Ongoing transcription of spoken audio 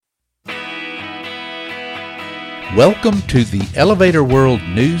Welcome to the Elevator World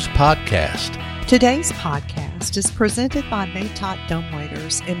News Podcast. Today's podcast is presented by Maytot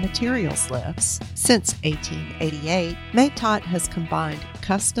Dumbwaiters and Materials Lifts. Since 1888, Maytot has combined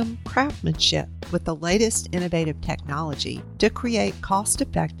custom craftsmanship with the latest innovative technology to create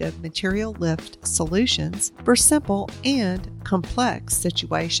cost-effective material lift solutions for simple and complex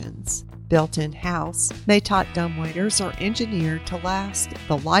situations. Built in-house, Maytot dumbwaiters are engineered to last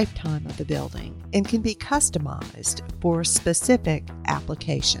the lifetime of the building and can be customized for specific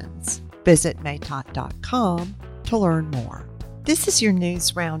applications. Visit maytot.com to learn more. This is your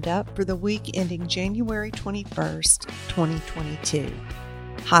news roundup for the week ending January 21st, 2022.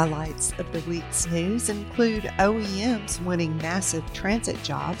 Highlights of the week's news include OEMs winning massive transit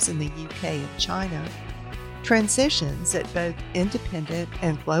jobs in the UK and China, transitions at both independent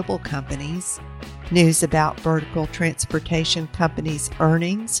and global companies, news about vertical transportation companies'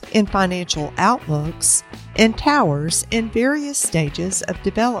 earnings and financial outlooks, and towers in various stages of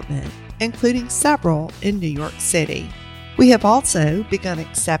development, including several in New York City. We have also begun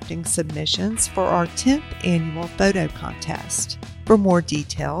accepting submissions for our 10th annual photo contest. For more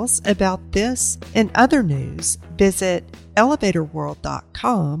details about this and other news, visit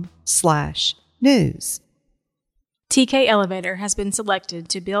elevatorworld.com/news. TKE Elevator has been selected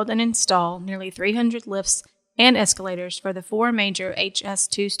to build and install nearly 300 lifts and escalators for the four major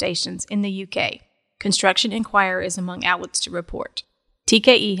HS2 stations in the UK. Construction Inquirer is among outlets to report.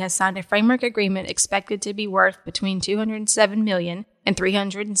 TKE has signed a framework agreement expected to be worth between 207 million and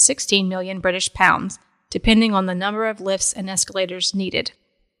 316 million British pounds, depending on the number of lifts and escalators needed.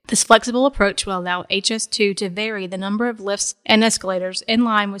 This flexible approach will allow HS2 to vary the number of lifts and escalators in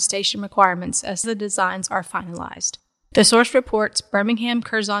line with station requirements as the designs are finalized. The source reports Birmingham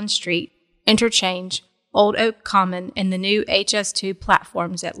Curzon Street, Interchange, Old Oak Common, and the new HS2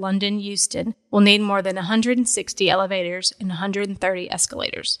 platforms at London Euston will need more than 160 elevators and 130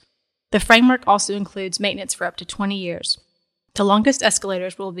 escalators. The framework also includes maintenance for up to 20 years. The longest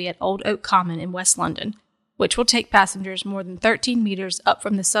escalators will be at Old Oak Common in West London, which will take passengers more than 13 meters up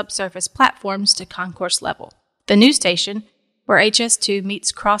from the subsurface platforms to concourse level. The new station, where HS2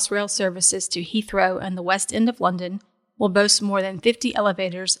 meets Crossrail services to Heathrow and the West End of London, will boast more than 50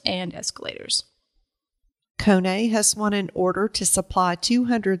 elevators and escalators. Kone has won an order to supply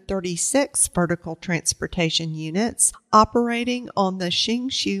 236 vertical transportation units operating on the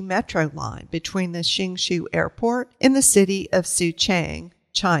Xingshu Metro line between the Xingshu Airport and the city of Suchang,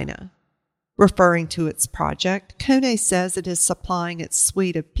 China. Referring to its project, Kone says it is supplying its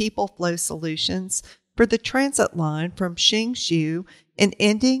suite of people flow solutions for the transit line from Xingshu and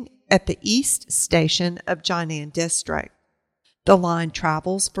ending at the east station of Jinan District. The line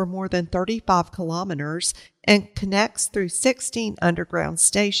travels for more than 35 kilometers and connects through 16 underground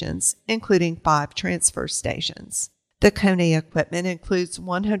stations, including 5 transfer stations. The Kone equipment includes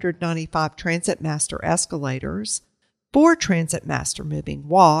 195 Transit Master escalators, 4 Transit Master moving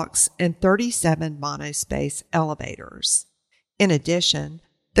walks, and 37 monospace elevators. In addition,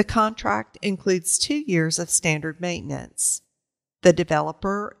 the contract includes 2 years of standard maintenance. The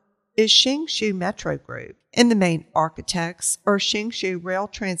developer is Xingshu Metro Group, and the main architects are Xingshu Rail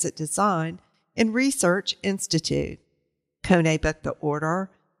Transit Design and Research Institute. Kone booked the order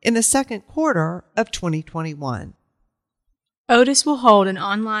in the second quarter of 2021. Otis will hold an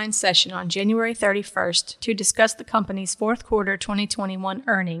online session on January 31st to discuss the company's fourth quarter 2021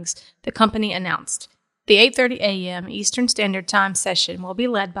 earnings, the company announced. The 8:30 a.m. Eastern Standard Time session will be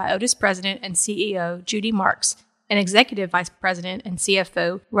led by Otis President and CEO Judy Marks and Executive Vice President and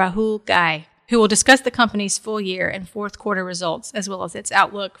CFO Rahul Ghai, who will discuss the company's full year and fourth quarter results as well as its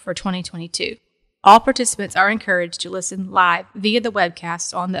outlook for 2022. All participants are encouraged to listen live via the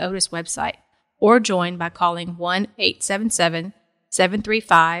webcast on the Otis website or join by calling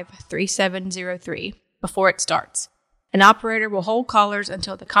 1-877-735-3703 before it starts. An operator will hold callers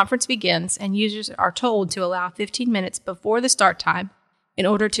until the conference begins, and users are told to allow 15 minutes before the start time in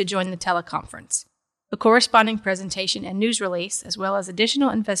order to join the teleconference. The corresponding presentation and news release, as well as additional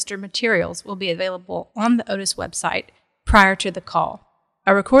investor materials, will be available on the Otis website prior to the call.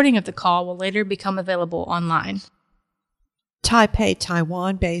 A recording of the call will later become available online. Taipei,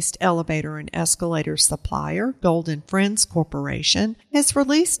 Taiwan-based elevator and escalator supplier Golden Friends Corporation has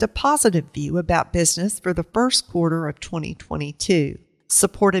released a positive view about business for the first quarter of 2022,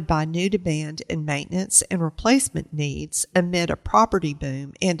 supported by new demand in maintenance and replacement needs amid a property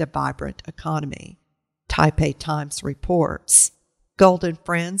boom and a vibrant economy. Taipei Times reports. Golden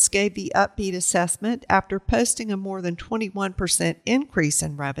Friends gave the upbeat assessment after posting a more than 21% increase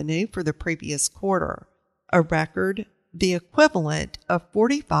in revenue for the previous quarter, a record the equivalent of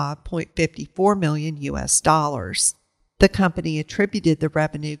 $45.54 million US. The company attributed the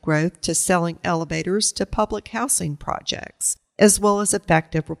revenue growth to selling elevators to public housing projects, as well as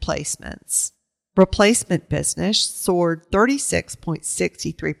effective replacements. Replacement business soared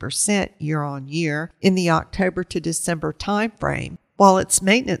 36.63% year-on-year in the October to December timeframe, while its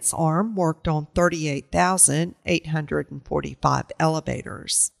maintenance arm worked on 38,845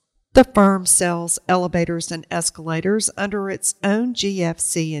 elevators. The firm sells elevators and escalators under its own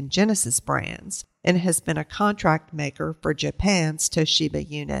GFC and Genesis brands and has been a contract maker for Japan's Toshiba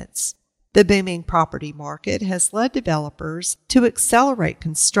units. The booming property market has led developers to accelerate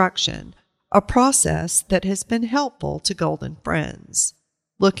construction, a process that has been helpful to Golden Friends.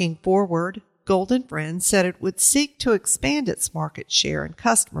 Looking forward, Golden Friends said it would seek to expand its market share and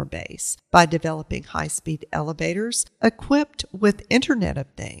customer base by developing high-speed elevators equipped with Internet of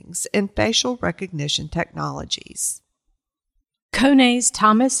Things and facial recognition technologies. KONE's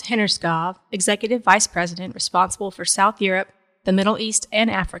Thomas Hennerskov, Executive Vice President responsible for South Europe, the Middle East, and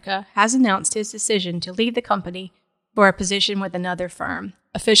Africa, has announced his decision to leave the company for a position with another firm,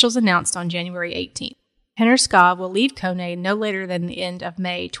 officials announced on January 18th. Hennerskov will leave KONE no later than the end of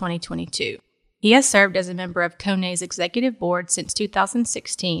May 2022. He has served as a member of KONE's executive board since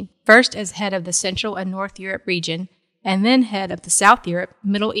 2016, first as head of the Central and North Europe region, and then head of the South Europe,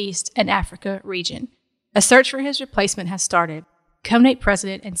 Middle East, and Africa region. A search for his replacement has started. KONE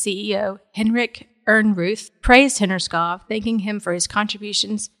President and CEO Henrik Ehrnrooth praised Hennerskov, thanking him for his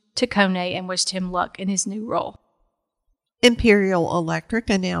contributions to KONE and wished him luck in his new role. Imperial Electric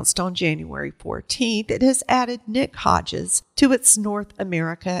announced on January 14th it has added Nick Hodges to its North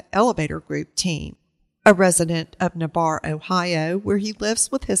America Elevator Group team. A resident of Navarre, Ohio, where he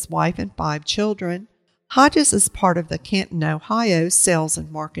lives with his wife and 5 children, Hodges is part of the Canton, Ohio sales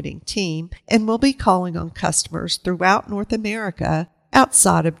and marketing team and will be calling on customers throughout North America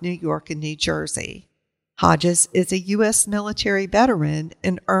outside of New York and New Jersey. Hodges is a U.S. military veteran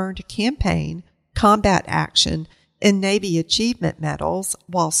and earned campaign, combat action, and Navy Achievement Medals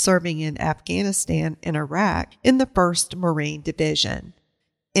while serving in Afghanistan and Iraq in the 1st Marine Division.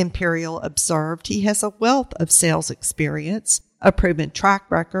 Imperial observed he has a wealth of sales experience, a proven track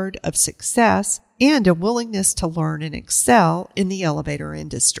record of success, and a willingness to learn and excel in the elevator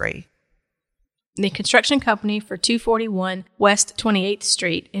industry. The construction company for 241 West 28th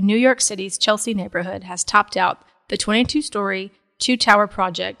Street in New York City's Chelsea neighborhood has topped out the 22-story 2-tower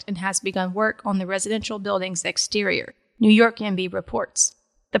project and has begun work on the residential building's exterior, New York MB reports.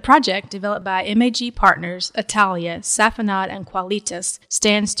 The project, developed by MAG partners Italia, Safanad, and Qualitas,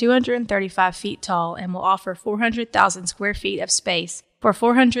 stands 235 feet tall and will offer 400,000 square feet of space for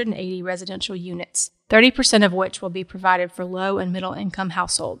 480 residential units, 30% of which will be provided for low- and middle-income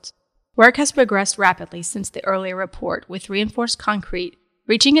households. Work has progressed rapidly since the earlier report, with reinforced concrete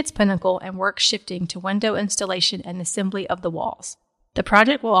reaching its pinnacle and work shifting to window installation and assembly of the walls. The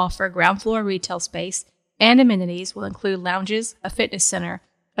project will offer ground floor retail space, and amenities will include lounges, a fitness center,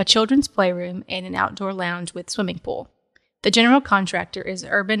 a children's playroom, and an outdoor lounge with swimming pool. The general contractor is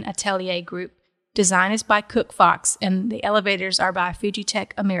Urban Atelier Group. Design is by Cook Fox, and the elevators are by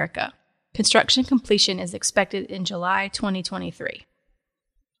Fujitec America. Construction completion is expected in July 2023.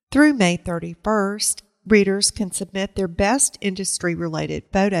 Through May 31st, readers can submit their best industry-related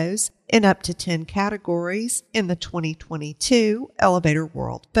photos in up to 10 categories in the 2022 Elevator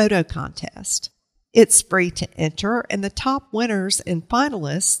World Photo Contest. It's free to enter, and the top winners and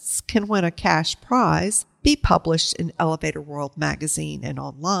finalists can win a cash prize, be published in Elevator World magazine and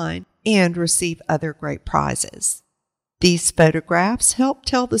online, and receive other great prizes. These photographs help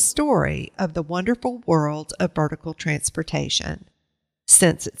tell the story of the wonderful world of vertical transportation.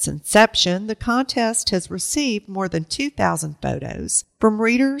 Since its inception, the contest has received more than 2,000 photos from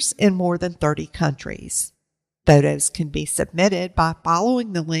readers in more than 30 countries. Photos can be submitted by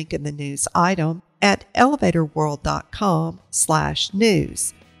following the link in the news item at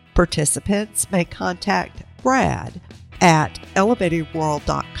elevatorworld.com/news. Participants may contact Brad at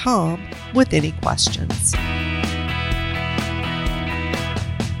elevatorworld.com with any questions.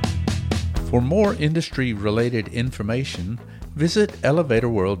 For more industry-related information, visit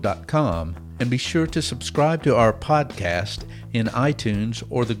elevatorworld.com and be sure to subscribe to our podcast in iTunes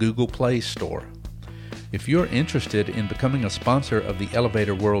or the Google Play Store. If you're interested in becoming a sponsor of the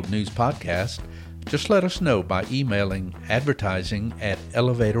Elevator World News Podcast, just let us know by emailing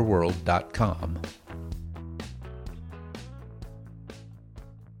advertising@elevatorworld.com.